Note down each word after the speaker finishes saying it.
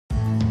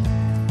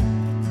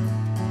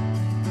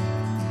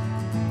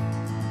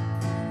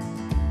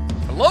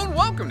Hello and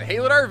welcome to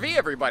Haylett RV,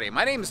 everybody.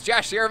 My name is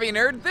Josh the RV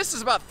Nerd. This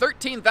is about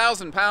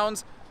 13,000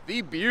 pounds,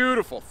 the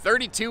beautiful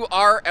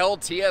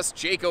 32RLTS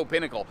Jayco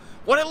Pinnacle.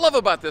 What I love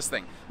about this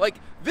thing,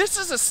 this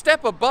is a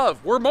step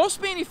above. Where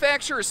most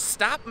manufacturers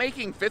stop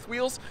making fifth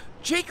wheels,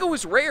 Jayco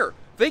is rare.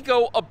 They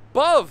go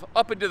above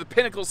up into the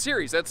Pinnacle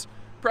series. That's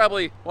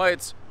probably why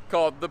it's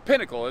called the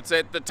Pinnacle. It's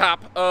at the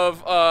top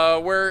of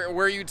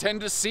where you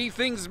tend to see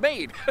things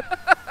made.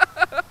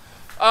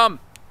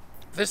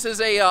 This is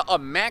a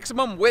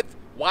maximum width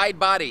wide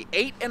body,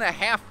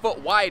 8.5 foot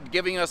wide,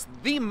 giving us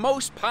the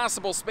most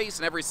possible space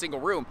in every single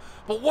room.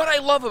 But what I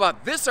love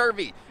about this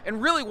RV,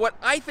 and really what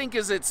I think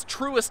is its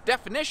truest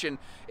definition,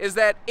 is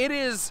that it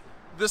is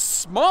the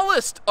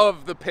smallest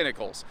of the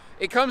Pinnacles.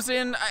 It comes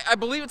in, I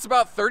believe it's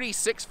about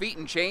 36 feet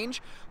and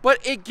change, but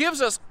it gives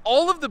us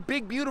all of the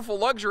big, beautiful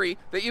luxury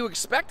that you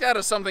expect out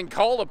of something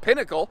called a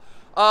Pinnacle,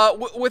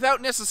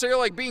 without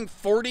necessarily being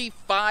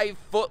 45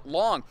 foot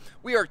long.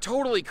 We are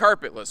totally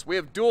carpetless. We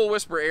have dual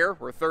whisper air.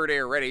 We're third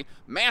air ready.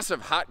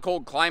 Massive hot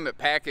cold climate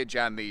package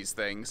on these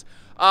things.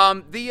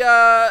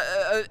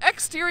 The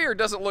exterior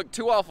doesn't look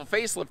too awful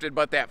facelifted,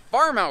 but that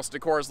farmhouse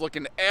decor is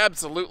looking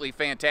absolutely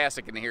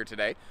fantastic in here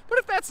today. But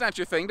if that's not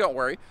your thing, don't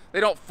worry.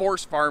 They don't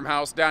force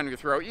farmhouse down your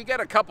throat. You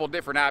get a couple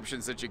different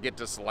options that you get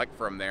to select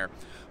from there.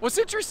 What's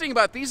interesting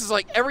about these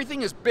is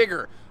everything is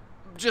bigger,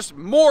 just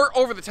more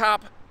over the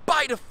top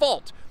by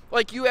default.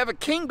 You have a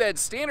king bed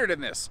standard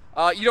in this.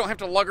 You don't have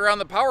to lug around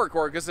the power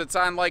cord because it's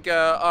on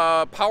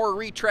a power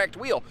retract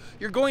wheel.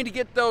 You're going to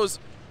get those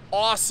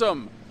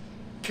awesome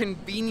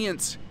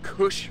convenience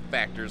cush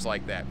factors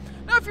like that.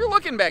 Now, if you're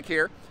looking back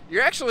here,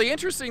 you're actually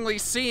interestingly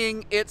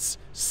seeing its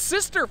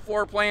sister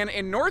floor plan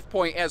in North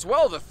Point as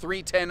well, the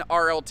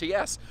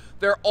 310RLTS.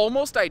 They're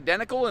almost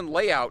identical in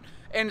layout.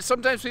 And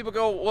sometimes people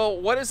go, well,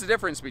 what is the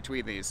difference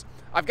between these?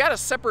 I've got a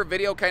separate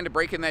video kind of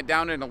breaking that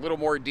down in a little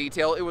more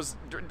detail. It was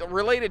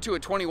related to a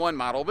 21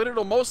 model, but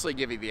it'll mostly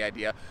give you the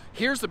idea.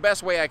 Here's the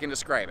best way I can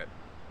describe it.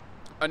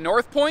 A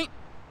North Point,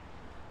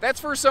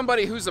 that's for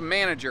somebody who's a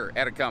manager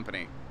at a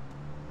company.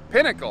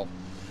 Pinnacle,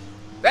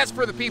 that's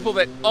for the people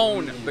that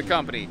own the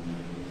company.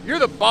 You're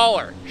the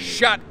baller,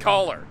 shot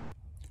caller.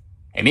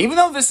 And even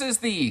though this is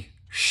the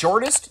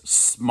shortest,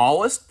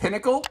 smallest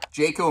Pinnacle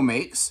Jayco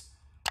makes,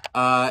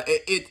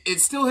 it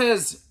still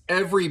has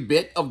every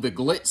bit of the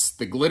glitz,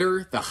 the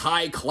glitter, the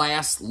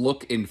high-class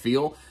look and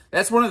feel.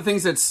 That's one of the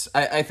things that's,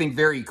 I think,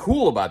 very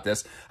cool about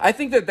this. I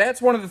think that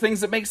that's one of the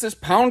things that makes this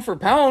pound for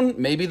pound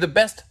maybe the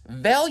best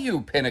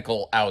value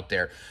Pinnacle out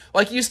there.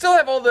 You still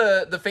have all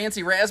the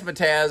fancy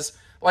razzmatazz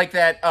like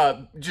that.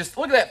 Just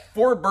look at that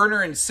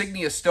 4-burner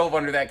Insignia stove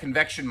under that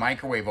convection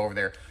microwave over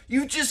there.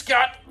 You just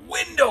got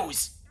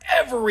windows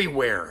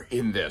everywhere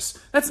in this.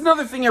 That's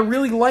another thing I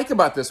really like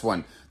about this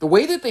one. The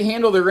way that they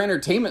handle their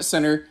entertainment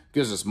center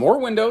gives us more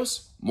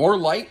windows, more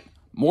light,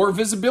 more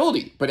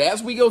visibility. But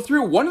as we go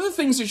through, one of the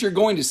things that you're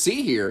going to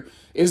see here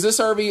is this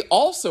RV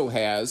also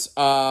has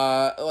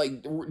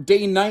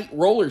day-night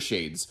roller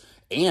shades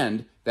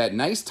and that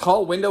nice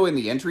tall window in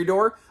the entry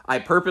door. I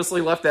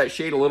purposely left that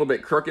shade a little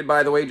bit crooked,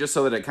 by the way, just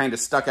so that it kind of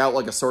stuck out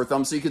like a sore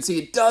thumb, so you can see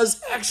it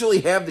does actually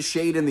have the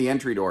shade in the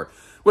entry door,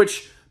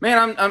 which,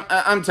 man,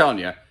 I'm telling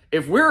you,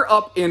 if we're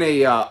up in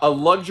a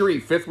luxury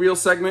fifth wheel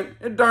segment,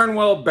 it darn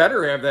well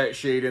better have that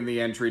shade in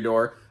the entry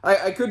door.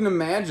 I couldn't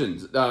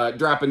imagine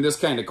dropping this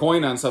kind of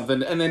coin on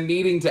something and then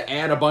needing to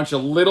add a bunch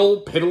of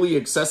little piddly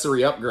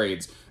accessory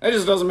upgrades. That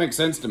just doesn't make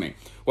sense to me.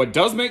 What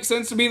does make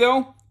sense to me,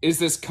 though, is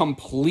this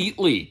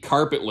completely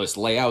carpetless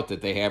layout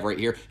that they have right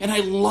here. And I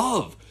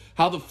love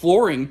how the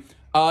flooring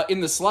in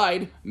the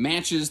slide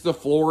matches the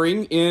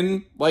flooring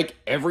in,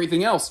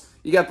 everything else.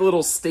 You got the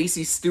little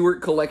Stacy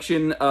Stewart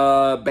collection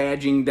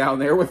badging down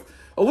there with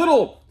a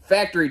little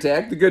factory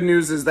tag. The good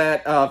news is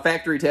that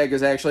factory tag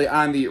is actually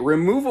on the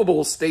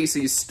removable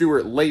Stacy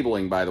Stewart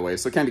labeling, by the way,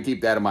 so kind of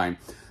keep that in mind.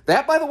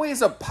 That, by the way,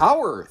 is a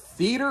power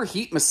theater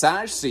heat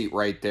massage seat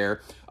right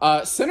there.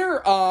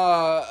 Center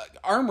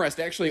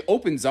armrest actually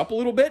opens up a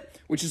little bit,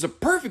 which is a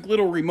perfect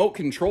little remote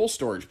control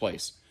storage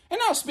place. And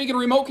now, speaking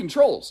of remote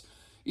controls,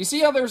 you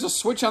see how there's a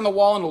switch on the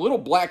wall and a little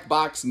black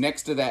box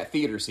next to that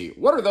theater seat?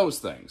 What are those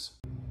things?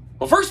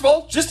 Well, first of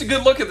all, just a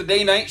good look at the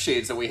day-night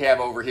shades that we have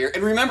over here.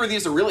 And remember,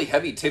 these are really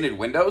heavy tinted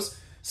windows.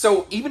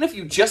 So even if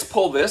you just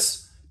pull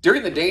this,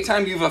 during the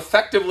daytime, you've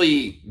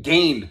effectively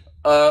gained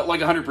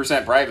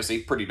 100% privacy,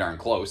 pretty darn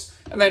close.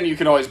 And then you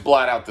can always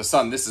blot out the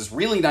sun. This is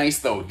really nice,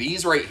 though.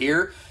 These right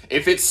here,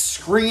 if it's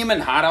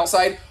screaming hot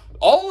outside,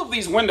 all of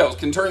these windows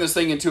can turn this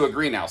thing into a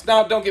greenhouse.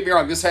 Now, don't get me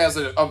wrong, this has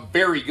a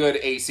very good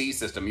AC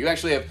system. You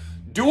actually have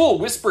dual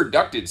whisper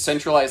ducted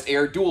centralized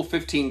air, dual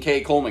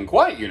 15K Coleman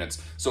quiet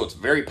units. So it's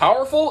very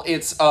powerful.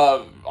 It's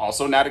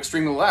also not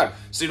extremely loud.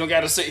 So you don't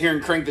got to sit here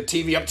and crank the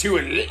TV up to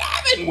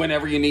 11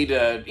 whenever you need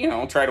to,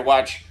 try to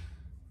watch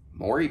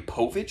Maury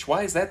Povich.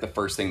 Why is that the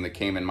first thing that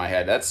came in my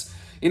head? That's,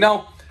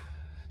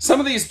 some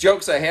of these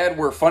jokes I had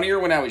were funnier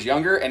when I was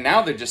younger, and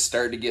now they're just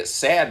starting to get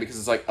sad because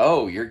it's like,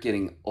 oh, you're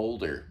getting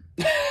older.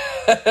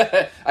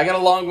 I got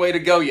a long way to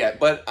go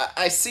yet, but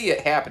I see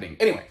it happening.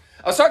 Anyway,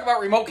 I was talking about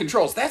remote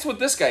controls. That's what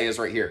this guy is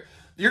right here.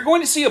 You're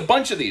going to see a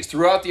bunch of these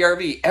throughout the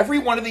RV. Every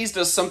one of these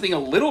does something a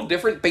little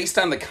different based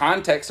on the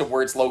context of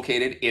where it's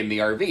located in the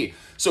RV.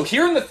 So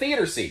here in the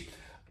theater seat,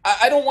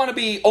 I don't want to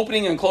be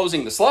opening and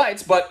closing the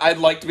slides, but I'd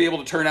like to be able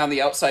to turn on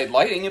the outside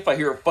lighting if I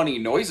hear a funny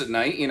noise at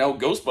night. You know,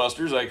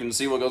 Ghostbusters, I can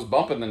see what goes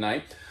bump in the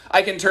night.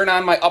 I can turn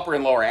on my upper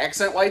and lower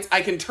accent lights.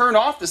 I can turn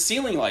off the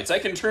ceiling lights. I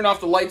can turn off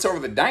the lights over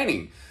the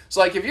dining. So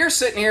like if you're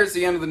sitting here at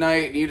the end of the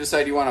night and you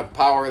decide you want to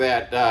power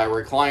that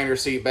recliner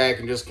seat back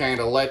and just kind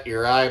of let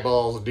your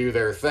eyeballs do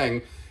their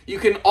thing, you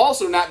can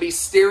also not be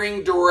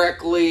staring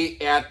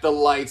directly at the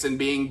lights and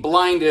being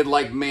blinded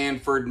like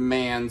Manfred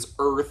Mann's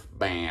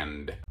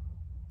Earthband.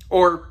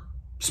 Or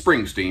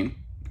Springsteen,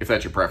 if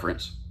that's your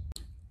preference.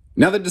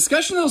 Now the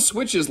discussion of those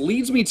switches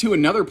leads me to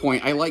another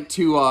point I like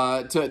to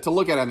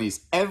look at on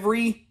these.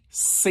 Every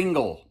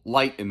single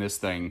light in this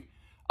thing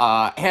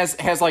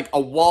has like a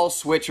wall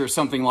switch or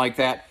something like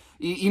that.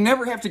 You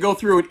never have to go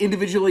through and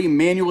individually,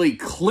 manually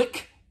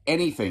click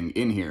anything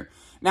in here.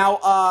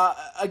 Now,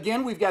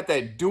 again, we've got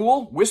that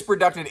dual whisper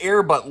ducted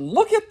air, but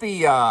look at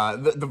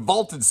the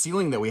vaulted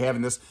ceiling that we have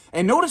in this,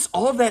 and notice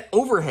all of that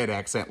overhead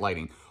accent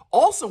lighting.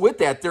 Also with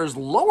that, there's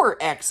lower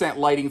accent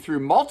lighting through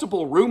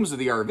multiple rooms of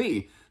the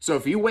RV. So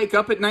if you wake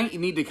up at night, you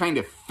need to kind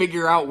of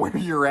figure out where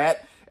you're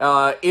at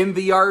in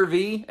the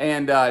RV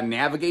and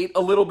navigate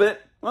a little bit,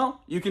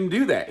 well, you can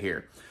do that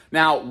here.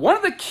 Now, one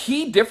of the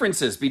key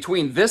differences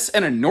between this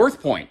and a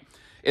North Point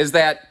is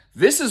that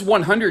this is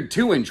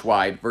 102-inch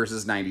wide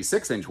versus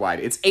 96-inch wide.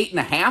 It's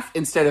 8.5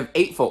 instead of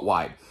 8 foot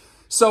wide.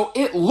 So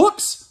it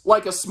looks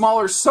like a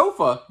smaller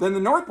sofa than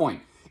the North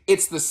Point.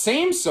 It's the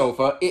same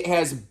sofa. It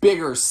has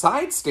bigger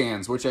side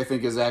stands, which I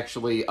think is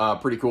actually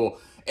pretty cool.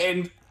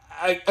 And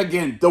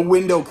again, the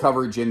window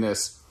coverage in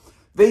this,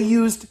 they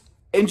used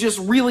and just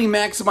really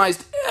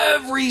maximized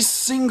every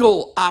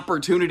single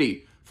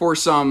opportunity for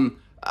some,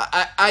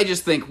 I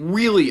just think,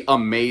 really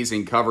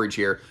amazing coverage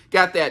here.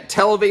 Got that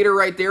televator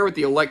right there with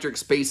the electric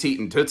space heat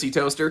and Tootsie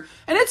Toaster.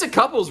 And it's a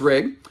couple's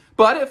rig.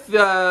 But if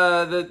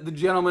the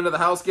gentleman of the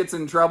house gets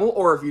in trouble,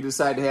 or if you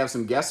decide to have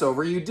some guests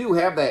over, you do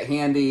have that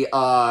handy,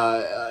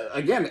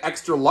 again,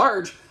 extra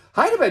large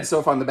hide-a-bed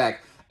sofa on the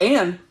back.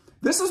 And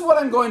this is what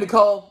I'm going to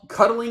call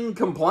cuddling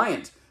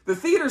compliant. The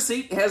theater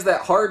seat has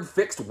that hard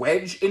fixed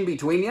wedge in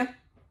between you.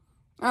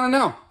 I don't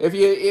know. If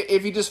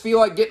you just feel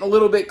like getting a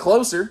little bit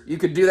closer, you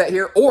could do that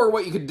here. Or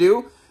what you could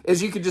do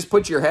is you could just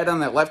put your head on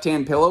that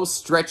left-hand pillow,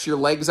 stretch your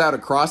legs out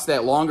across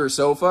that longer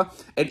sofa,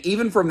 and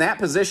even from that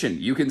position,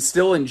 you can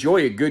still enjoy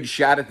a good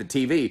shot at the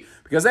TV,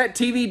 because that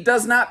TV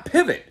does not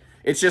pivot.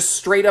 It's just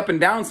straight up and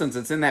down since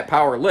it's in that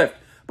power lift.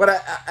 But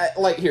I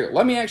like here,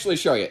 let me actually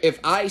show you. If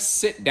I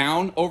sit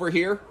down over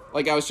here,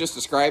 like I was just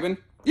describing,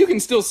 you can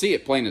still see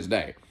it plain as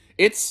day.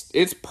 It's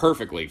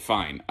perfectly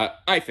fine.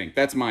 I think.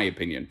 That's my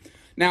opinion.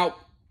 Now,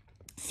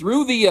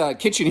 through the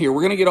kitchen here,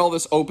 we're going to get all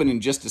this open in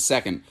just a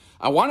second.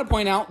 I want to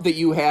point out that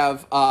you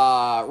have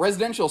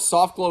residential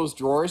soft close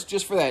drawers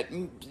just for that,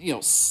 you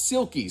know,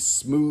 silky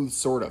smooth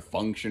sort of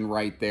function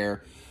right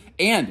there.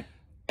 And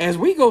as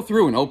we go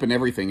through and open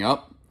everything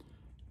up,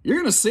 you're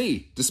going to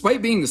see,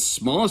 despite being the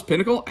smallest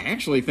Pinnacle, I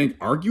actually think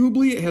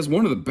arguably it has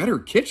one of the better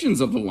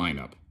kitchens of the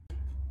lineup.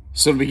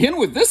 So to begin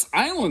with, this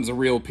island's a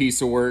real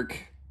piece of work.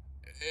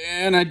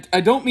 And I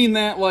don't mean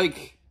that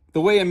like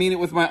the way I mean it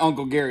with my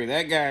Uncle Gary.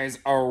 That guy's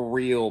a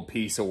real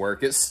piece of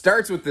work. It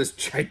starts with this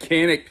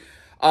gigantic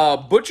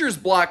butcher's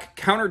block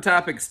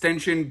countertop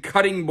extension,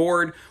 cutting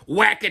board,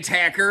 whack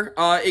attacker.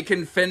 It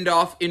can fend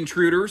off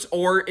intruders,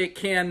 or it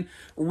can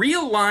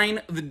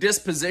realign the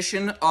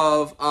disposition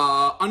of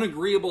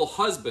unagreeable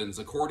husbands,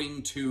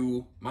 according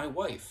to my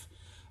wife.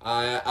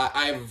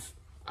 I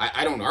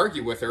don't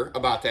argue with her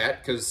about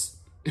that, because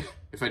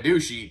if I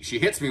do, she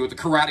hits me with the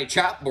karate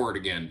chop board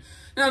again.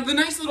 Now, the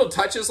nice little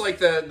touches, like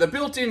the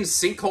built-in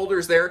sink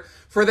holders there,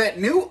 for that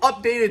new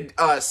updated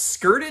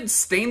skirted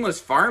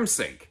stainless farm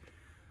sink.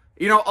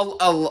 You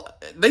know,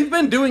 they've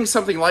been doing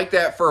something like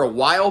that for a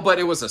while, but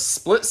it was a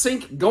split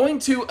sink. Going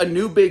to a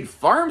new big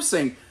farm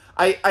sink,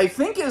 I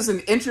think is an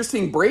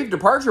interesting, brave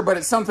departure, but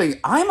it's something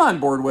I'm on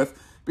board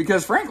with,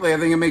 because frankly, I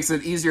think it makes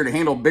it easier to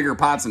handle bigger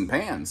pots and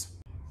pans.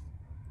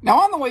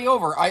 Now, on the way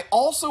over, I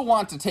also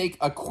want to take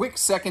a quick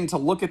second to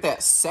look at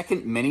that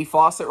second mini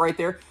faucet right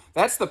there.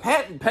 That's the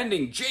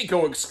patent-pending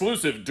Jayco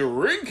exclusive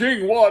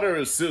drinking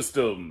water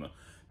system.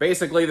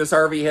 Basically, this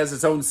RV has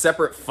its own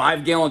separate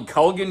 5-gallon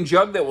Culligan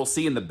jug that we'll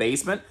see in the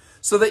basement,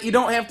 so that you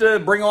don't have to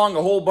bring along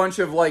a whole bunch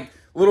of, like,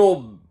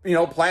 little, you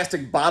know,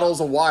 plastic bottles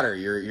of water.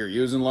 You're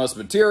using less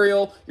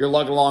material, you're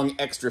lugging along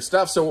extra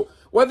stuff. So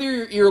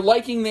whether you're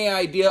liking the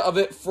idea of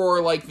it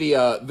for, like,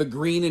 the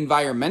green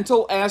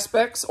environmental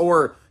aspects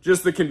or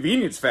just the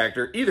convenience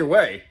factor, either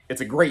way, it's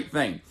a great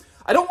thing.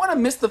 I don't want to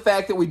miss the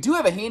fact that we do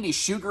have a handy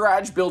shoe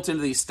garage built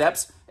into these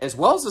steps, as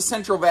well as a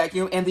central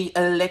vacuum and the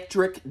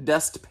electric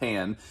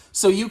dustpan,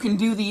 so you can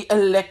do the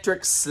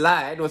electric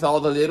slide with all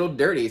the little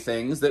dirty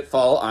things that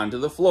fall onto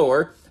the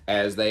floor,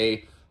 as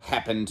they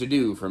happen to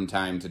do from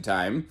time to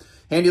time.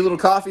 Handy little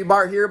coffee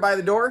bar here by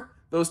the door.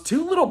 Those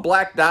two little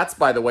black dots,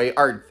 by the way,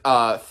 are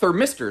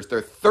thermistors.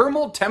 They're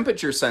thermal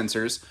temperature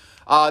sensors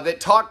that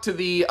talk to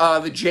the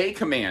J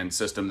command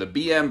system, the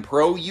BM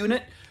Pro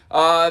unit.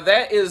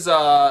 That is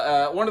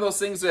one of those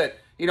things that,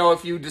 you know,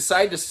 if you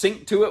decide to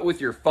sync to it with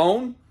your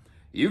phone,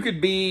 you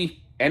could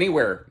be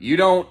anywhere. You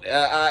don't,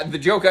 the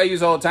joke I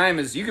use all the time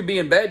is you could be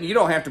in bed and you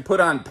don't have to put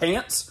on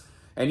pants,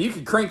 and you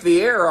can crank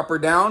the air up or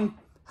down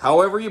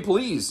however you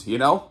please, you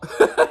know?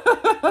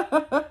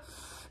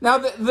 Now,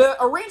 the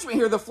arrangement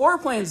here, the floor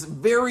plan is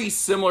very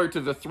similar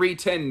to the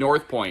 310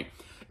 North Point.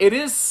 It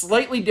is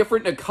slightly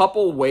different in a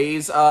couple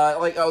ways,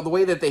 like the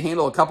way that they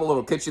handle a couple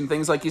little kitchen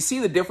things. Like, you see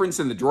the difference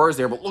in the drawers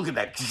there, but look at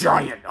that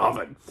giant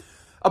oven.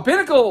 A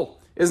Pinnacle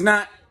is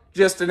not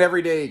just an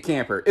everyday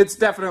camper. It's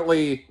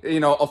definitely, you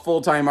know, a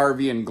full-time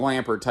RV and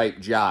glamper type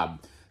job.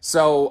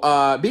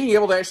 So being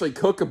able to actually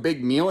cook a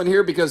big meal in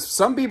here, because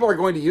some people are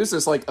going to use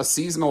this like a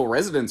seasonal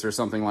residence or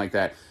something like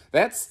that.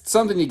 That's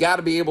something you got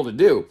to be able to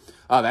do.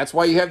 That's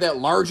why you have that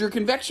larger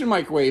convection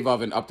microwave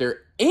oven up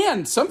there.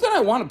 And something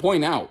I want to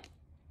point out.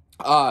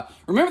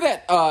 Remember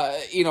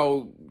that, you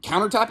know,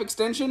 countertop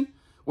extension?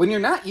 When you're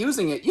not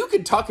using it, you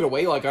could tuck it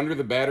away like under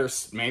the bed or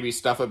maybe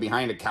stuff it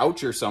behind a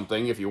couch or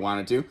something if you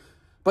wanted to.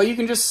 But you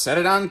can just set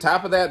it on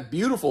top of that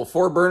beautiful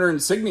 4-burner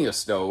Insignia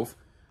stove.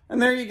 And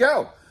there you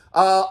go.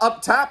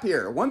 Up top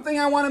here, one thing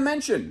I want to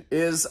mention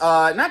is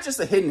not just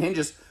the hidden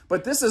hinges,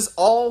 but this is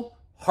all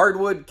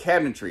hardwood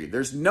cabinetry.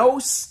 There's no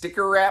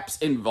sticker wraps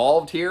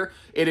involved here.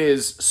 It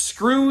is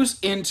screws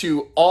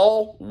into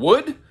all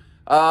wood.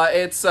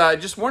 It's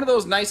just one of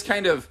those nice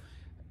kind of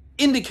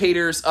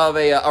indicators of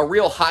a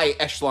real high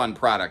echelon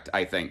product,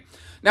 I think.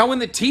 Now, when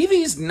the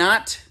TV's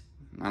not,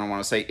 I don't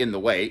want to say in the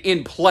way,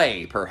 in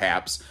play,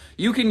 perhaps,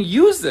 you can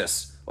use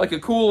this like a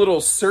cool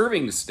little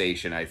serving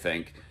station, I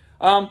think.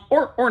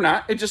 Or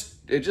not. It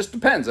just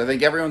depends. I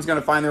think everyone's going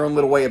to find their own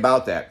little way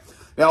about that.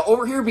 Now,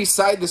 over here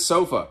beside the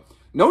sofa,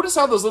 notice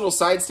how those little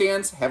side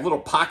stands have little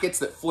pockets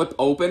that flip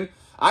open?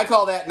 I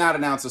call that not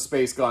an ounce of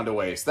space gone to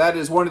waste. That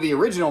is one of the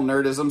original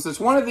nerdisms. It's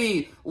one of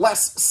the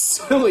less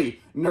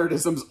silly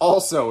nerdisms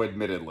also,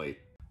 admittedly.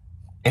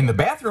 And the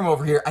bathroom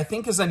over here, I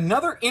think, is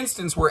another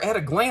instance where at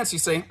a glance you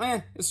say,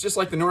 it's just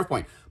like the North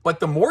Point. But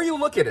the more you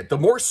look at it, the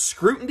more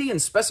scrutiny and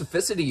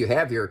specificity you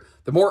have here,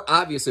 the more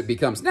obvious it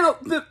becomes. Now,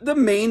 the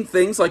main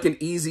things like an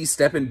easy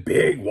step-in,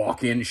 big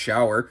walk-in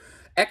shower,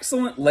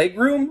 excellent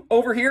legroom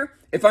over here.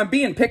 If I'm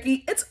being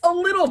picky, it's a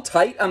little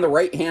tight on the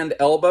right-hand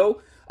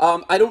elbow.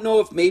 I don't know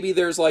if maybe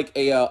there's like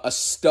a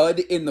stud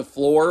in the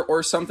floor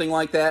or something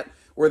like that,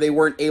 where they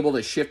weren't able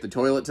to shift the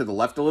toilet to the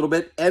left a little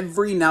bit.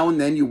 Every now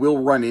and then you will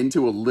run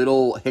into a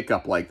little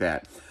hiccup like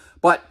that.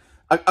 But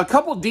a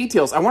couple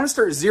details I want to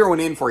start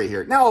zeroing in for you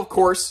here. Now, of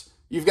course,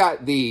 you've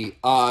got the,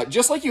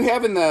 just like you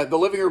have in the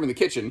living room and the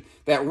kitchen,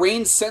 that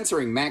rain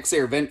censoring max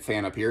air vent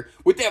fan up here.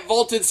 With that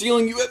vaulted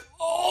ceiling, you have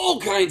all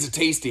kinds of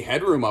tasty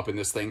headroom up in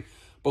this thing.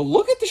 But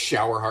look at the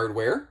shower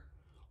hardware.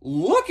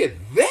 Look at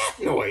that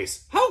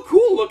noise. How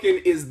cool looking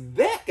is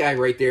that guy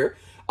right there?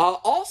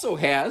 Also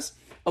has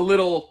a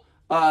little,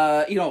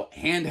 you know,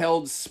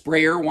 handheld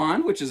sprayer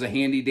wand, which is a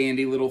handy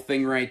dandy little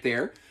thing right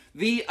there.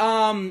 The,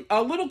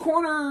 a little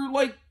corner,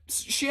 like,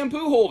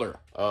 shampoo holder.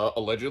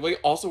 Allegedly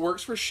also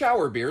works for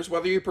shower beers,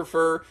 whether you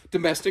prefer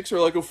domestics or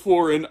like a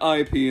foreign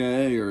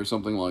IPA or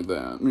something like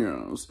that.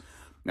 Yes.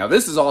 Now,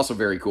 this is also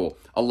very cool.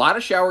 A lot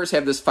of showers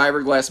have this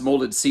fiberglass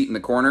molded seat in the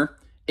corner.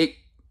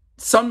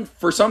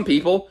 For some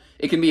people,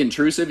 it can be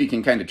intrusive. You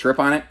can kind of trip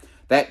on it.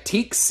 That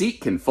teak seat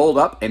can fold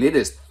up, and it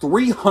is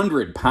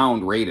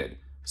 300-pound rated.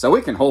 So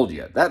it can hold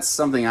you. That's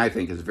something I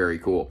think is very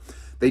cool.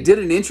 They did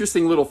an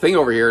interesting little thing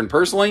over here, and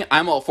personally,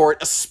 I'm all for it,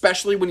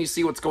 especially when you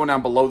see what's going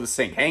on below the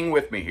sink. Hang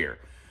with me here.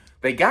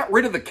 They got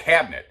rid of the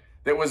cabinet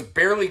that was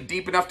barely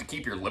deep enough to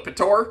keep your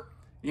Lipitor.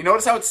 You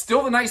notice how it's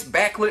still the nice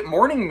backlit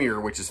morning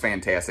mirror, which is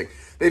fantastic.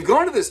 They've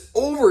gone to this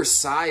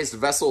oversized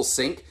vessel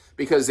sink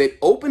because it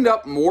opened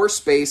up more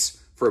space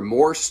for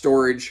more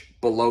storage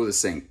below the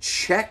sink.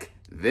 Check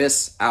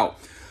this out.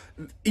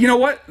 You know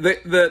what?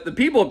 The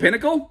people at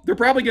Pinnacle, they're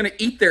probably going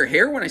to eat their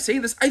hair when I say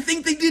this. I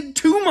think they did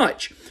too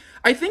much.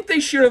 I think they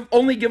should have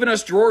only given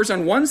us drawers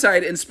on one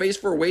side and space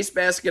for a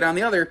wastebasket on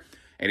the other.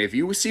 And if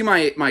you see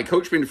my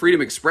Coachman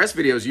Freedom Express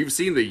videos, you've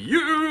seen the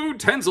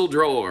utensil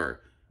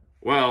drawer.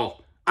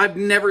 Well, I've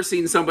never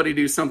seen somebody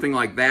do something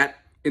like that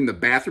in the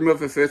bathroom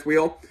of a fifth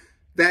wheel.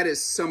 That is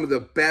some of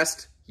the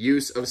best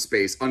use of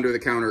space under the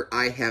counter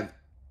I have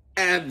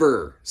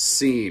ever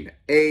seen.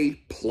 A+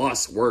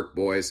 work,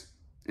 boys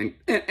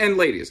and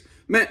ladies,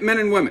 men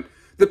and women.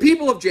 The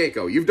people of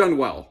Jayco, you've done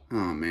well. Oh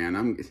man,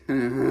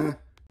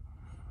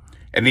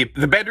 And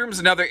the bedroom's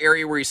another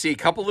area where you see a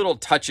couple little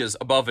touches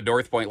above a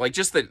North Point, like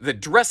just the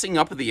dressing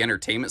up of the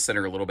entertainment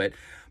center a little bit.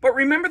 But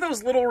remember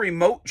those little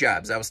remote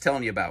jobs I was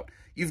telling you about?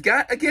 You've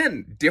got,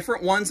 again,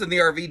 different ones in the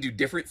RV do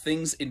different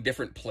things in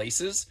different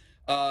places.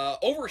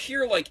 Over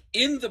here, like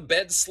in the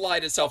bed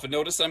slide itself, and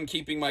notice I'm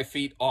keeping my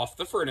feet off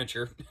the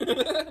furniture.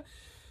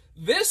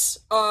 This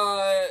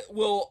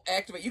will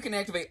activate, you can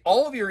activate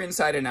all of your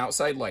inside and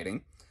outside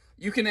lighting.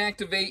 You can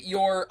activate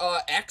your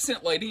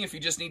accent lighting if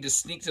you just need to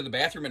sneak to the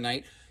bathroom at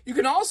night. You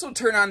can also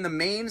turn on the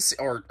main,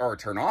 or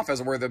turn off,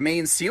 as it were, the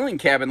main ceiling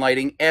cabin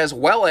lighting, as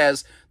well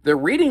as the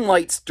reading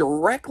lights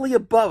directly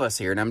above us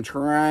here. And I'm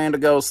trying to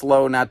go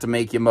slow not to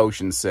make you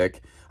motion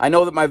sick. I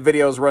know that my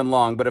videos run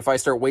long, but if I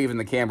start waving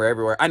the camera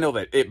everywhere, I know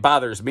that it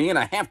bothers me, and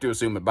I have to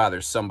assume it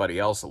bothers somebody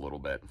else a little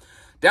bit.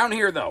 Down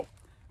here, though,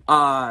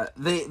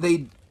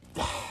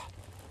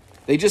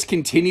 they just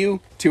continue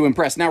to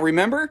impress. Now,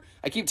 remember,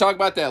 I keep talking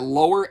about that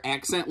lower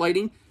accent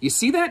lighting. You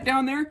see that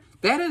down there?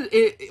 That is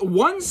it.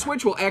 One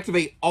switch will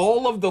activate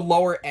all of the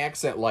lower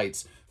accent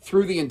lights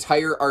through the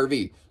entire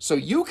RV, so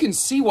you can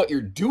see what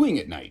you're doing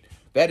at night.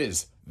 That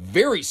is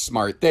very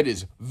smart. That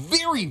is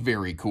very,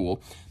 very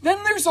cool.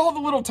 Then there's all the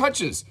little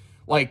touches,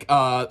 like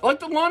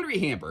the laundry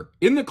hamper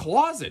in the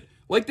closet,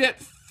 like that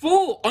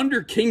full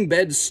under king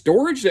bed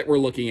storage that we're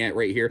looking at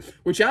right here,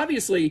 which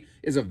obviously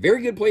is a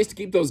very good place to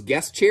keep those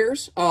guest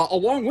chairs,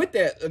 along with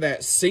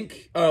that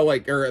sink,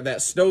 or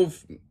that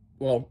stove.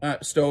 Well,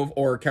 stove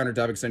or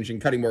countertop extension,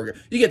 cutting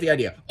board. You get the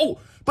idea. Oh,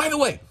 by the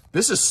way,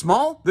 this is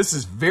small. This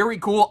is very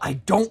cool. I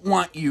don't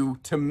want you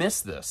to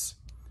miss this.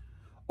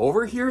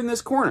 Over here in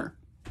this corner,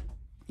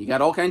 you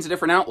got all kinds of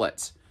different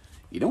outlets.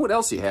 You know what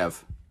else you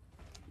have?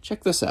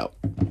 Check this out.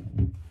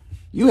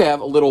 You have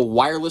a little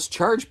wireless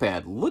charge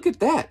pad. Look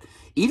at that.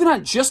 Even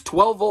on just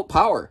 12-volt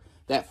power,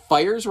 that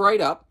fires right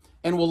up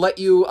and will let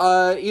you,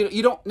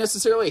 you don't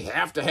necessarily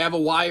have to have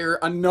a wire,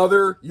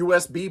 another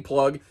USB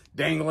plug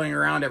dangling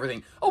around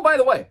everything. Oh, by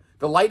the way,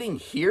 the lighting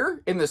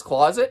here in this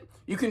closet,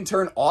 you can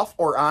turn off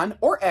or on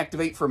or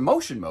activate for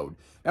motion mode.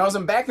 Now, as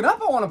I'm backing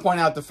up, I want to point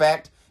out the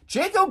fact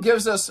Jayco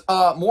gives us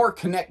more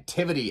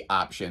connectivity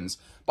options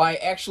by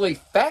actually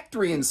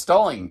factory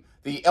installing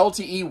the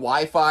LTE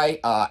Wi-Fi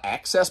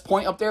access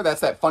point up there.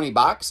 That's that funny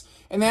box.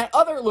 And that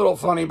other little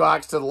funny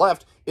box to the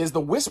left is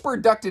the whisper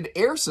ducted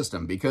air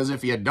system, because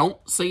if you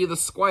don't see the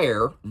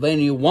square, then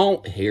you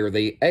won't hear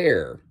the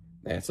air.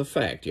 That's a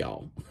fact,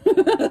 y'all.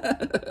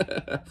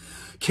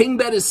 King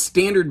bed is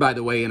standard, by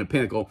the way, in a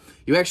Pinnacle.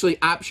 You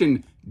actually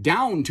option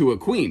down to a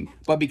queen,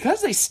 but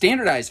because they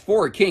standardize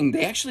for a king,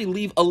 they actually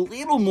leave a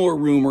little more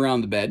room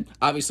around the bed.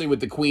 Obviously, with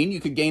the queen,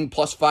 you could gain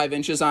plus 5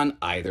 inches on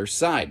either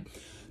side.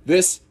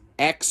 This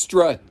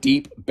extra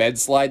deep bed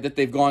slide that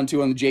they've gone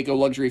to on the Jayco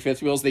luxury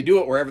fifth wheels, they do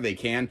it wherever they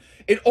can.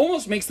 It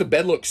almost makes the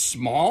bed look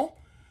small,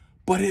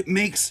 but it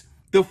makes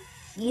the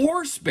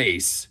floor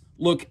space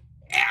look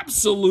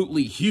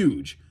absolutely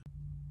huge.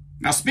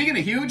 Now, speaking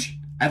of huge,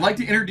 I'd like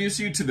to introduce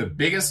you to the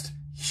biggest,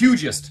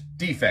 hugest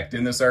defect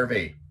in this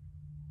RV.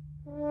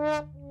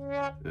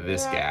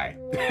 This guy.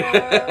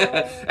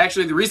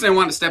 Actually, the reason I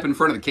want to step in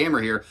front of the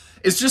camera here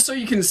is just so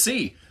you can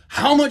see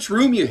how much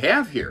room you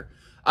have here.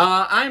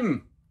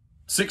 I'm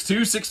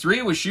 6'2",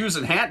 6'3", with shoes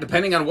and hat,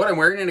 depending on what I'm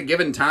wearing at a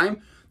given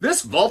time.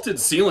 This vaulted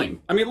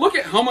ceiling, I mean, look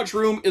at how much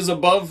room is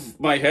above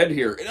my head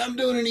here. And I'm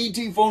doing an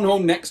ET phone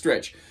home neck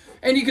stretch.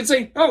 And you could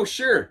say, oh,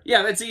 sure,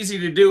 yeah, that's easy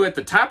to do at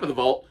the top of the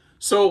vault.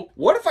 So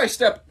what if I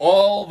step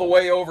all the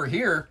way over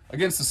here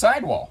against the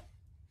sidewall?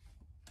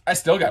 I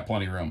still got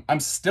plenty of room. I'm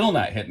still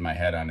not hitting my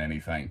head on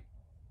anything.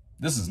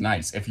 This is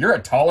nice. If you're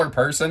a taller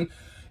person,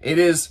 it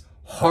is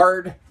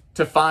hard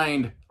to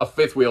find a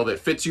fifth wheel that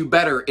fits you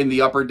better in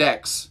the upper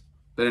decks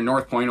than a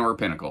North Point or a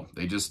Pinnacle.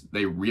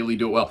 They really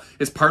do it well.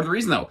 It's part of the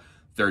reason, though.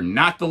 They're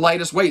not the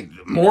lightest weight.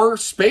 More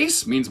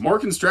space means more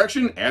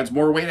construction, adds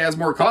more weight, adds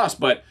more cost,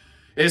 but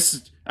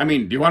it's, I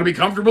mean, do you want to be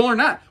comfortable or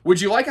not?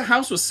 Would you like a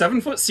house with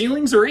 7-foot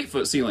ceilings or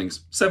 8-foot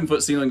ceilings?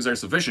 7-foot ceilings are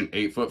sufficient.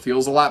 8-foot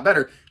feels a lot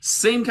better.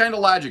 Same kind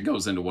of logic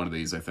goes into one of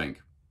these, I think.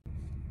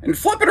 And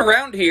flipping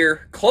around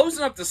here,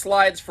 closing up the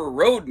slides for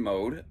road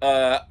mode.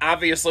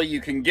 Obviously, you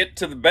can get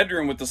to the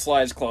bedroom with the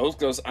slides closed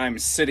because I'm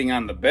sitting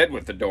on the bed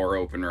with the door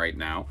open right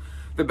now.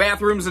 The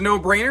bathroom's a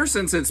no-brainer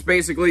since it's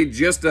basically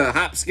just a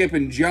hop, skip,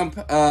 and jump,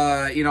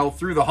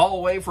 through the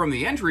hallway from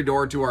the entry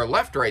door to our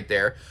left right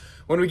there.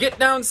 When we get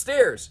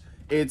downstairs,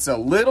 it's a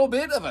little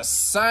bit of a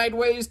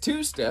sideways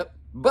two-step,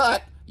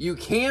 but you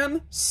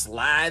can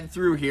slide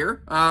through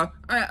here.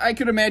 I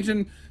could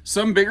imagine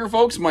some bigger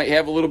folks might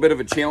have a little bit of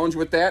a challenge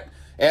with that.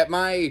 At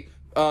my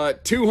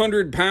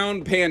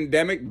 200-pound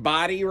pandemic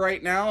body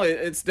right now,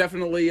 it's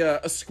definitely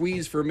a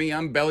squeeze for me.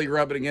 I'm belly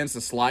rubbing against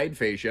the slide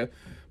fascia,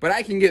 but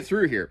I can get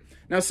through here.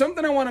 Now,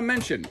 something I want to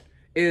mention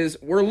is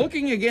we're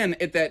looking again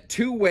at that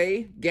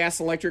two-way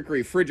gas-electric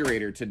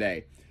refrigerator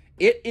today.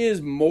 It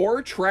is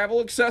more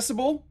travel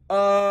accessible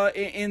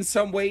in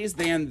some ways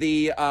than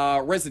the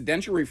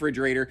residential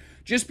refrigerator,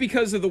 just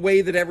because of the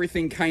way that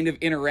everything kind of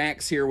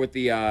interacts here with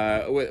the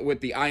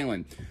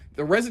island.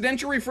 The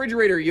residential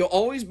refrigerator, you'll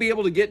always be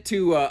able to get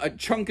to a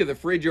chunk of the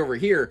fridge over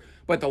here,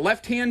 but the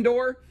left-hand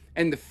door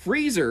and the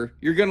freezer,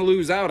 you're going to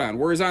lose out on.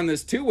 Whereas on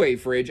this two-way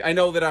fridge, I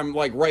know that I'm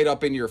like right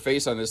up in your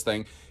face on this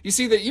thing. You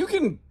see that you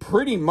can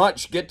pretty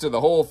much get to the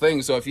whole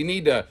thing. So if you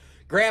need to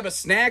grab a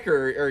snack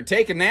or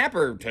take a nap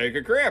or take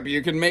a crap,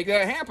 you can make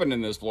that happen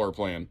in this floor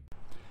plan.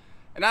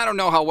 And I don't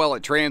know how well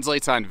it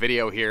translates on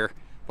video here,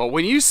 but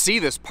when you see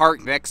this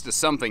parked next to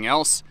something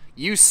else,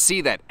 you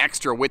see that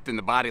extra width in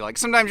the body. Like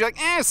sometimes you're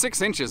like,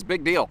 6 inches,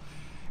 big deal.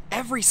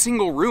 Every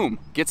single room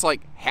gets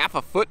like half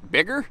a foot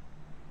bigger.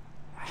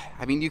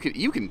 I mean, you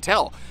can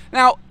tell.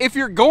 Now, if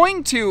you're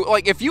going to,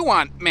 like, if you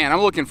want, man,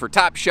 I'm looking for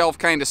top shelf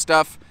kind of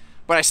stuff,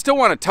 but I still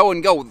want to tow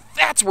and go,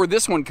 that's where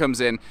this one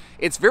comes in.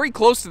 It's very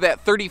close to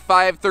that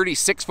 35,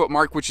 36 foot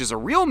mark, which is a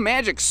real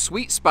magic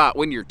sweet spot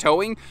when you're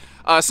towing.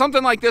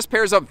 Something like this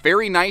pairs up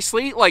very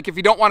nicely. Like if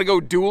you don't want to go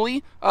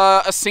dually,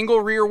 a single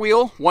rear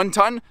wheel, 1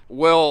 ton,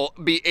 will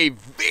be a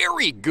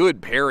very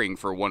good pairing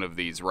for one of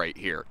these right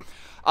here.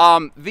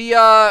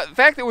 The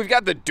fact that we've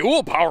got the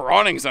dual power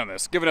awnings on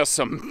this, giving us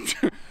some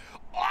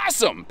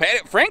awesome,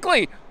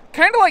 frankly,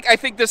 kind of like I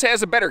think this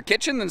has a better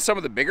kitchen than some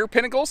of the bigger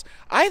Pinnacles.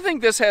 I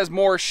think this has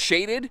more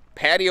shaded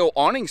patio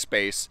awning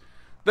space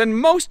than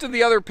most of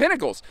the other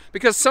Pinnacles,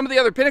 because some of the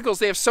other Pinnacles,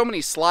 they have so many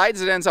slides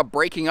it ends up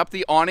breaking up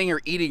the awning or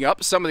eating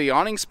up some of the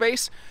awning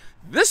space.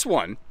 This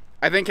one,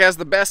 I think, has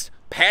the best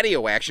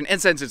patio action,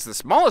 and since it's the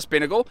smallest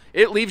Pinnacle,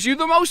 it leaves you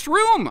the most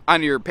room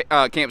on your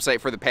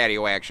campsite for the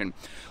patio action.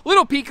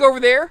 Little peek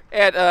over there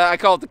at, I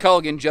call it the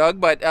Culligan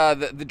jug, but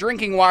the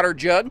drinking water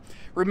jug.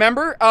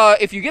 Remember,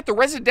 if you get the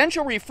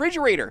residential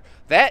refrigerator,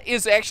 that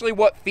is actually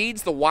what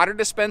feeds the water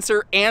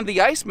dispenser and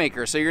the ice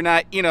maker, so you're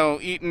not, you know,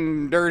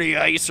 eating dirty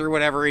ice or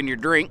whatever in your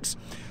drinks.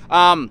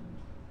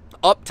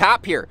 Up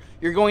top here,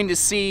 you're going to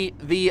see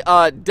the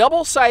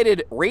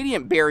double-sided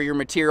radiant barrier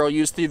material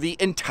used through the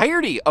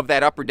entirety of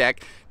that upper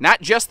deck,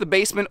 not just the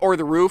basement or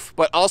the roof,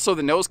 but also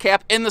the nose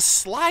cap and the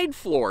slide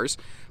floors.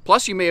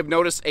 Plus, you may have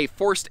noticed a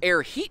forced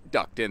air heat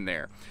duct in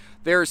there.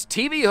 There's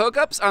TV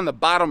hookups on the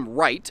bottom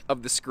right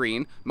of the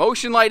screen,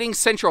 motion lighting,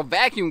 central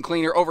vacuum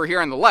cleaner over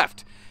here on the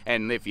left.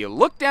 And if you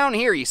look down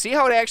here, you see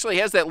how it actually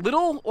has that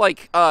little,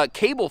 like,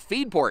 cable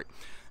feed port.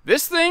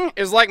 This thing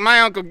is like my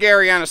Uncle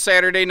Gary on a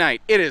Saturday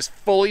night. It is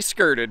fully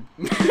skirted.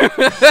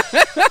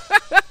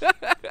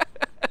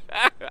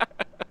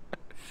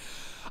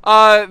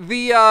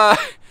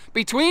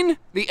 Between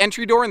the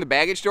entry door and the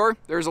baggage door,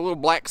 there's a little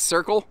black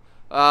circle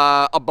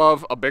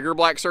above a bigger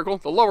black circle.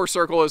 The lower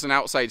circle is an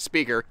outside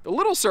speaker. The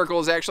little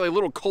circle is actually a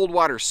little cold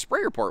water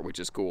sprayer port, which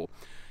is cool.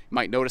 You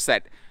might notice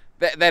that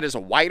that is a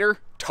wider,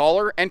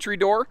 taller entry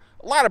door.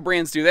 A lot of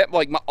brands do that,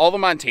 like all the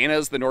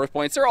Montanas, the North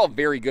Points, they're all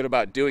very good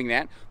about doing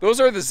that. Those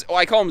are the,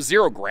 I call them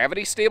zero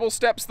gravity stable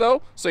steps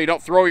though, so you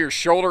don't throw your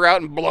shoulder out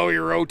and blow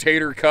your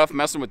rotator cuff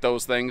messing with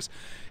those things.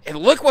 And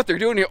look what they're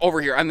doing over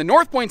here on the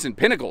North Points and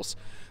Pinnacles.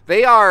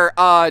 They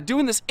are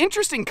doing this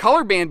interesting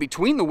color band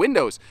between the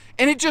windows,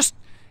 and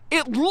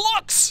it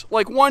looks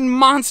like one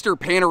monster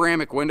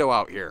panoramic window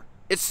out here.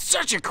 It's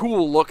such a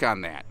cool look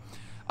on that.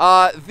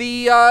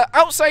 The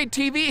outside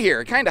TV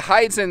here, it kind of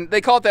hides in,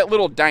 they call it that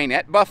little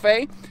dinette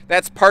buffet.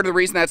 That's part of the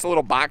reason that's a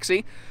little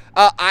boxy.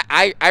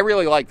 I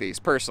really like these,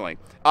 personally.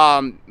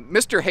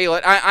 Mr.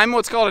 Haylett, I'm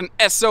what's called an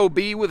SOB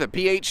with a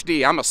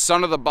PhD. I'm a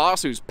son of the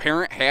boss whose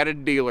parent had a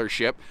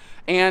dealership.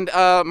 And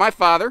my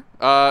father,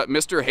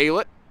 Mr.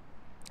 Haylett,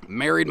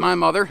 married my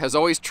mother, has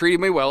always treated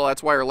me well.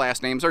 That's why our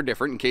last names are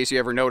different, in case you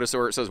ever notice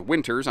where it says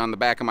Winters on the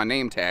back of my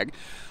name tag.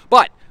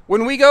 But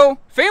when we go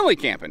family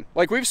camping,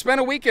 like we've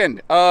spent a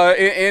weekend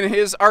in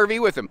his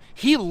RV with him,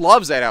 he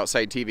loves that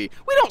outside TV.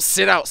 We don't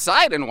sit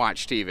outside and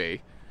watch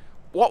TV.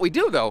 What we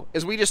do, though,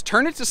 is we just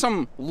turn it to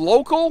some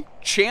local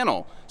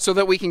channel so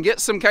that we can get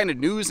some kind of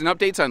news and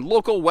updates on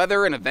local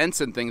weather and events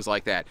and things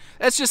like that.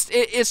 That's just,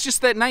 it's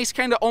just that nice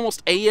kind of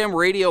almost AM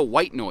radio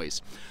white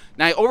noise.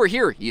 Now, over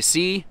here, you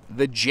see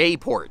the J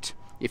port.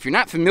 If you're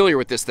not familiar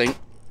with this thing,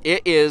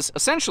 it is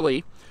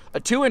essentially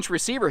a 2-inch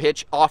receiver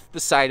hitch off the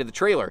side of the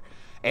trailer.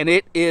 And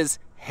it is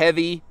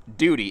heavy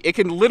duty. It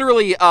can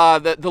literally,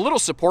 the little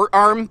support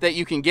arm that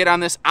you can get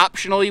on this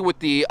optionally with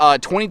the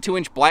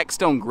 22-inch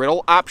Blackstone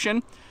griddle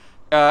option,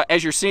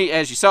 as you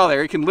saw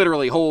there, it can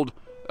literally hold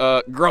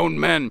grown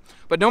men.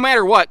 But no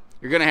matter what,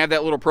 you're gonna have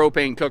that little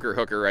propane cooker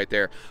hooker right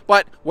there.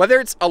 But whether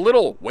it's a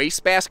little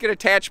wastebasket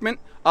attachment,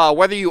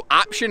 whether you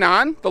option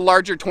on the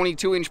larger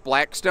 22-inch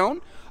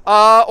Blackstone,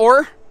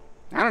 or,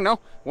 I don't know,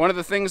 one of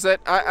the things that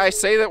I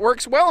say that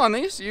works well on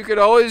these, you could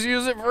always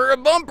use it for a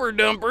bumper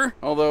dumper,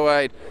 although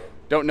I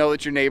don't know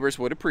that your neighbors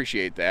would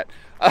appreciate that.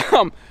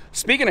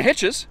 Speaking of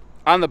hitches,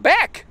 on the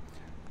back,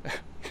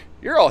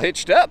 you're all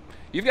hitched up.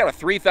 You've got a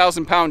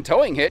 3,000-pound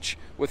towing hitch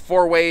with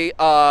 4-way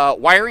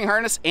wiring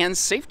harness and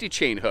safety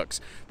chain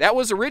hooks. That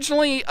was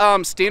originally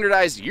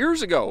standardized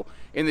years ago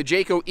in the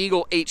Jayco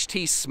Eagle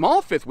HT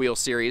small fifth wheel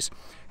series,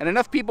 and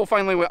enough people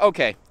finally went,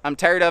 okay, I'm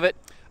tired of it.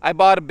 I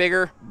bought a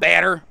bigger,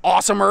 badder,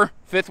 awesomer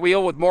fifth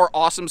wheel with more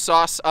awesome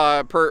sauce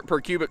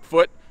per cubic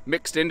foot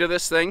mixed into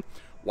this thing.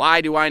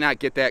 Why do I not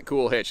get that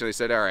cool hitch? And they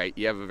said, all right,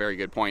 you have a very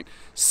good point.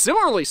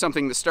 Similarly,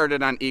 something that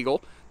started on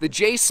Eagle, the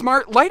J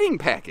Smart lighting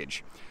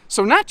package.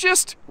 So not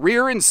just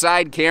rear and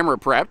side camera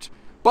prepped,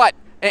 but,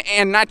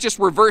 and not just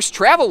reverse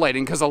travel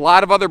lighting, because a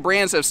lot of other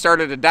brands have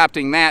started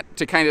adopting that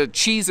to kind of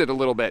cheese it a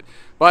little bit.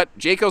 But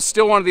Jayco's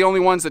still one of the only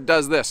ones that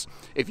does this.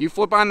 If you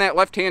flip on that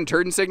left-hand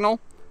turn signal,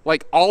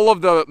 like all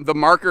of the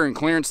marker and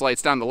clearance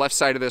lights down the left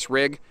side of this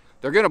rig,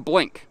 they're gonna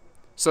blink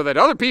so that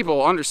other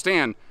people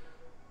understand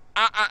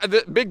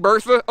the Big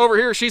Bertha over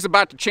here, she's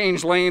about to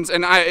change lanes,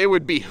 and it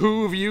would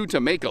behoove you to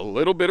make a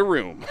little bit of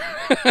room.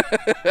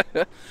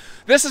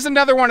 This is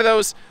another one of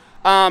those,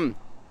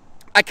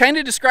 I kind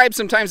of describe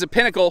sometimes a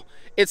Pinnacle,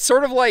 it's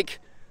sort of like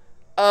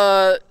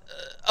a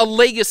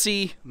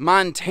legacy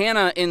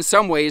Montana in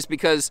some ways,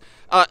 because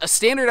a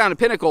standard on a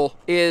Pinnacle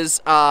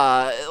is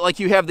like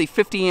you have the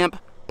 50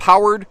 amp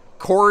powered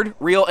cord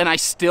reel, and I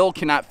still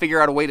cannot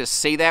figure out a way to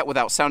say that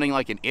without sounding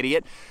like an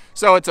idiot.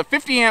 So it's a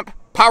 50 amp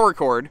power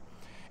cord,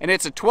 and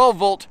it's a 12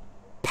 volt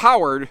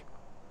powered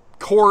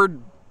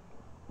cord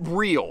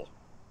reel.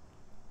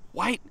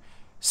 Why?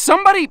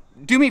 Somebody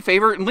do me a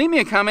favor and leave me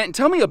a comment and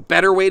tell me a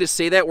better way to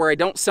say that where I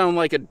don't sound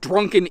like a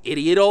drunken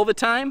idiot all the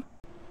time.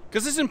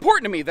 Because it's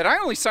important to me that I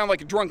only sound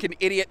like a drunken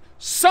idiot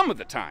some of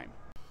the time.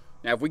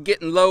 Now, if we're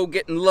getting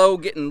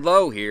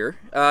low here,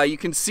 you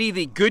can see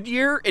the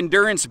Goodyear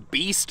Endurance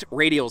Beast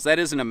radials. That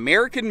is an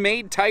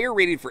American-made tire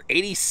rated for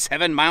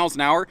 87 miles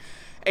an hour.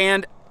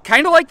 And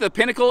kind of like the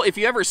Pinnacle, if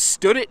you ever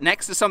stood it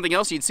next to something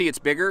else, you'd see it's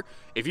bigger.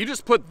 If you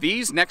just put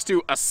these next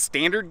to a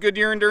standard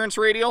Goodyear Endurance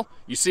radial,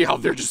 you see how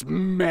they're just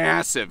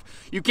massive.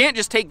 You can't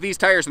just take these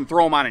tires and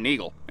throw them on an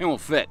Eagle. It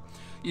won't fit.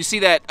 You see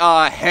that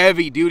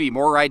heavy-duty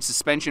MORryde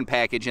suspension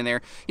package in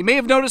there. You may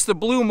have noticed the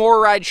blue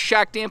MORryde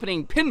shock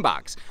dampening pin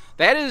box.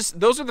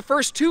 Those are the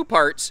first two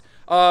parts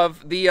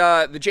of the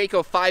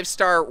Jayco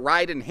 5-star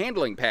ride and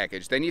handling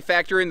package. Then you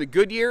factor in the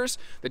Goodyears,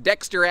 the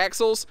Dexter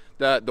axles,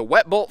 the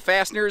wet bolt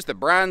fasteners, the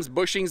bronze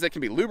bushings that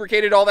can be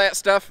lubricated, all that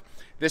stuff.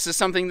 This is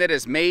something that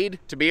is made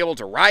to be able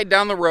to ride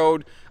down the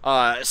road,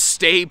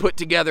 stay put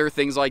together,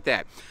 things like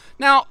that.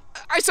 Now,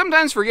 I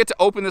sometimes forget to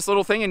open this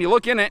little thing, and you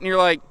look in it and you're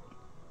like,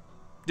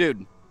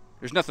 dude,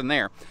 there's nothing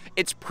there.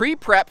 It's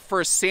pre-prep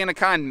for a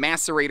Sanacon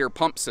macerator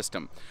pump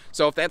system.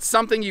 So if that's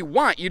something you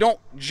want, you don't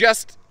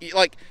just,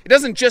 like, it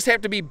doesn't just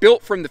have to be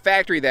built from the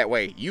factory that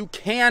way. You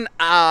can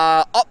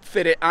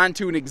upfit it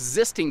onto an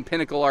existing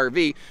Pinnacle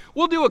RV.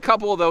 We'll do a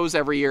couple of those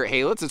every year at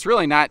Haylitz. It's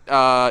really not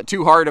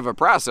too hard of a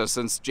process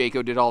since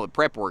Jayco did all the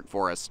prep work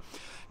for us.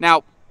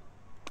 Now,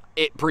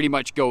 it pretty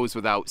much goes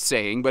without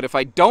saying, but if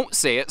I don't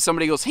say it,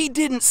 somebody goes, he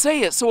didn't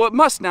say it, so it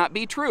must not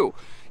be true.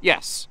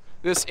 Yes,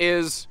 this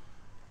is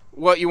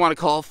what you want to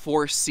call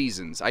 4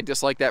 seasons. I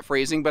dislike that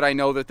phrasing, but I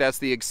know that that's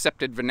the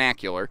accepted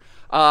vernacular.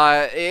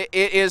 It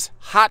is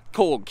hot,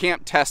 cold,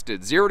 camp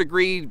tested, 0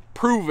 degree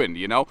proven,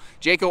 you know.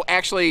 Jayco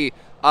actually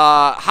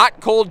hot,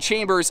 cold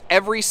chambers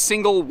every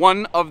single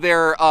one of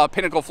their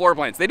Pinnacle floor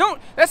plans. They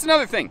don't, that's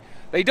another thing.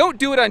 They don't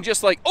do it on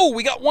just like, oh,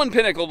 we got one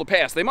Pinnacle to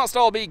pass, they must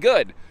all be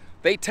good.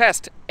 They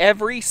test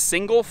every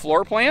single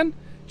floor plan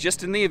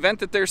just in the event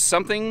that there's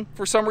something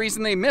for some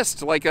reason they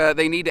missed, like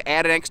they need to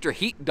add an extra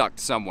heat duct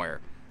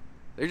somewhere.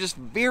 They're just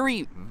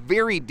very,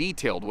 very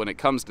detailed when it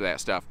comes to that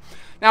stuff.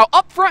 Now,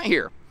 up front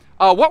here,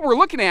 what we're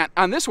looking at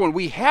on this one,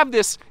 we have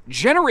this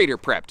generator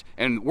prepped,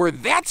 and where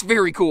that's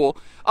very cool,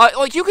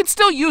 like you can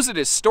still use it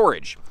as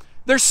storage.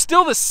 There's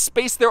still this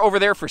space there over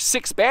there for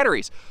 6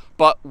 batteries.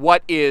 But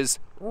what is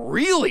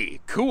really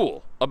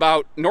cool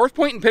about North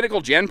Point and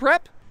Pinnacle Gen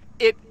Prep,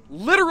 it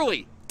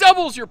literally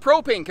doubles your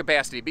propane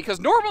capacity, because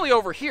normally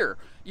over here,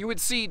 you would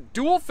see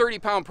dual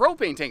 30-pound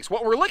propane tanks.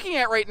 What we're looking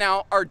at right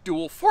now are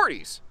dual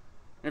 40s.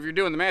 If you're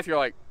doing the math, you're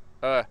like,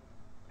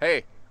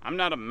 hey, I'm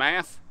not a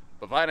math,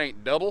 but that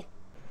ain't double.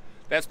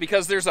 That's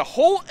because there's a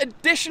whole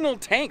additional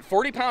tank,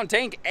 40-pound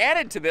tank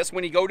added to this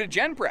when you go to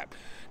Gen Prep.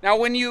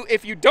 Now,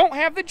 if you don't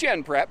have the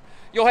Gen Prep,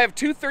 you'll have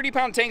 2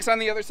 30-pound tanks on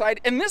the other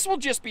side, and this will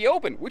just be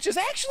open, which is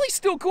actually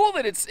still cool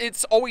that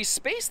it's always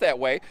spaced that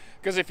way,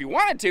 because if you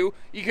wanted to,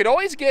 you could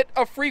always get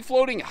a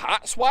free-floating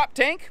hot swap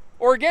tank,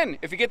 or again,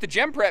 if you get the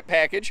Gen Prep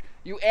package,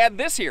 you add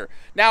this here.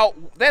 Now,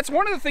 that's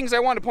one of the things I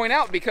want to point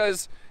out,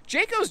 because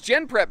Jayco's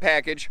Gen Prep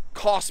package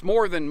costs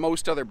more than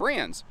most other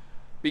brands,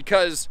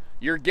 because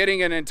you're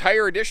getting an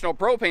entire additional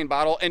propane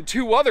bottle and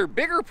 2 other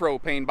bigger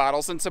propane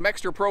bottles and some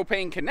extra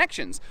propane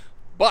connections.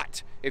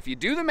 But if you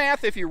do the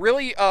math, if you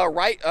really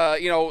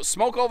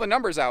smoke all the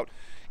numbers out,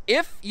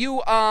 if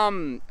you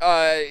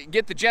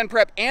get the Gen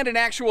Prep and an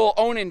actual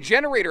own-in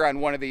generator on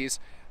one of these,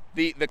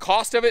 the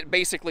cost of it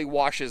basically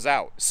washes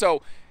out.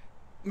 So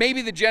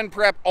maybe the Gen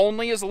Prep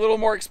only is a little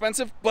more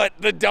expensive, but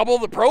the double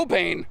the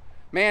propane,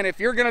 man, if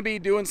you're gonna be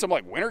doing some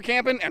like winter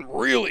camping and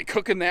really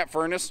cooking that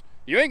furnace,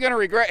 you ain't gonna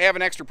regret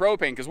having extra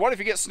propane, because what if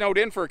you get snowed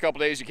in for a couple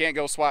days, you can't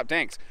go swap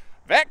tanks?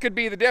 That could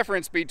be the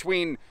difference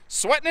between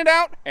sweating it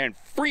out and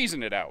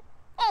freezing it out.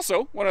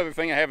 Also, one other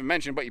thing I haven't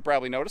mentioned, but you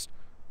probably noticed,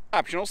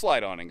 optional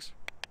slide awnings.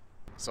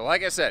 So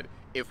like I said,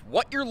 if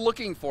what you're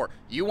looking for,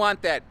 you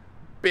want that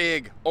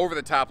big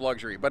over-the-top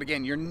luxury, but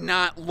again, you're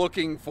not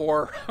looking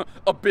for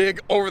a big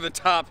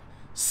over-the-top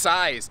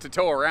size to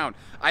tow around.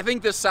 I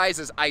think this size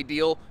is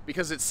ideal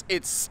because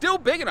it's still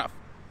big enough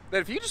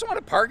that if you just want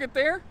to park it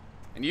there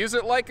and use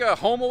it like a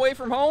home away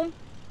from home,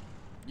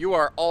 you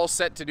are all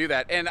set to do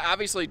that. And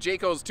obviously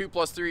Jayco's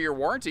 2+3 year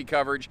warranty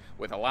coverage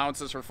with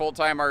allowances for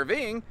full-time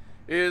RVing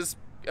is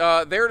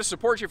there to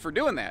support you for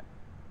doing that.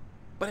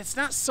 But it's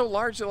not so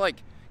large that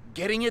like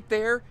getting it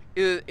there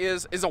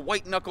is a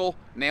white knuckle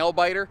nail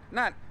biter.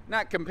 Not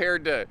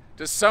compared to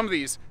some of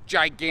these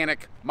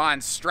gigantic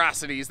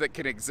monstrosities that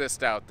can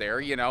exist out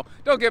there, you know.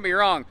 Don't get me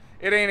wrong,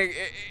 it ain't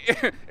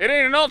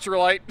an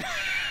ultralight.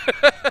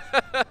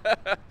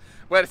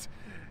 But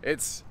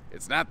it's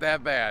it's not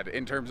that bad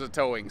in terms of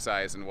towing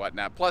size and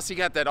whatnot. Plus, you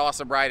got that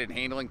awesome ride and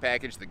handling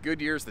package, the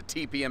Goodyears, the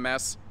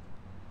TPMS.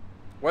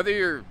 Whether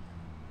you're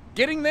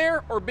getting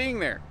there or being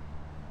there,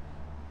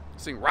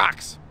 this thing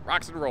rocks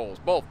and rolls,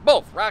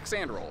 both rocks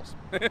and rolls.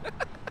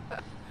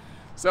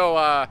 So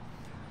I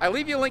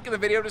leave you a link in the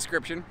video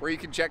description where you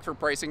can check for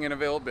pricing and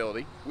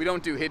availability. We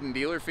don't do hidden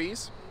dealer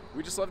fees.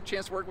 We just love a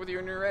chance to work with you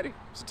when you're ready.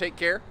 So take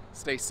care,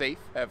 stay safe,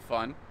 have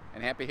fun,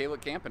 and happy Halo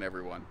camping,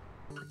 everyone.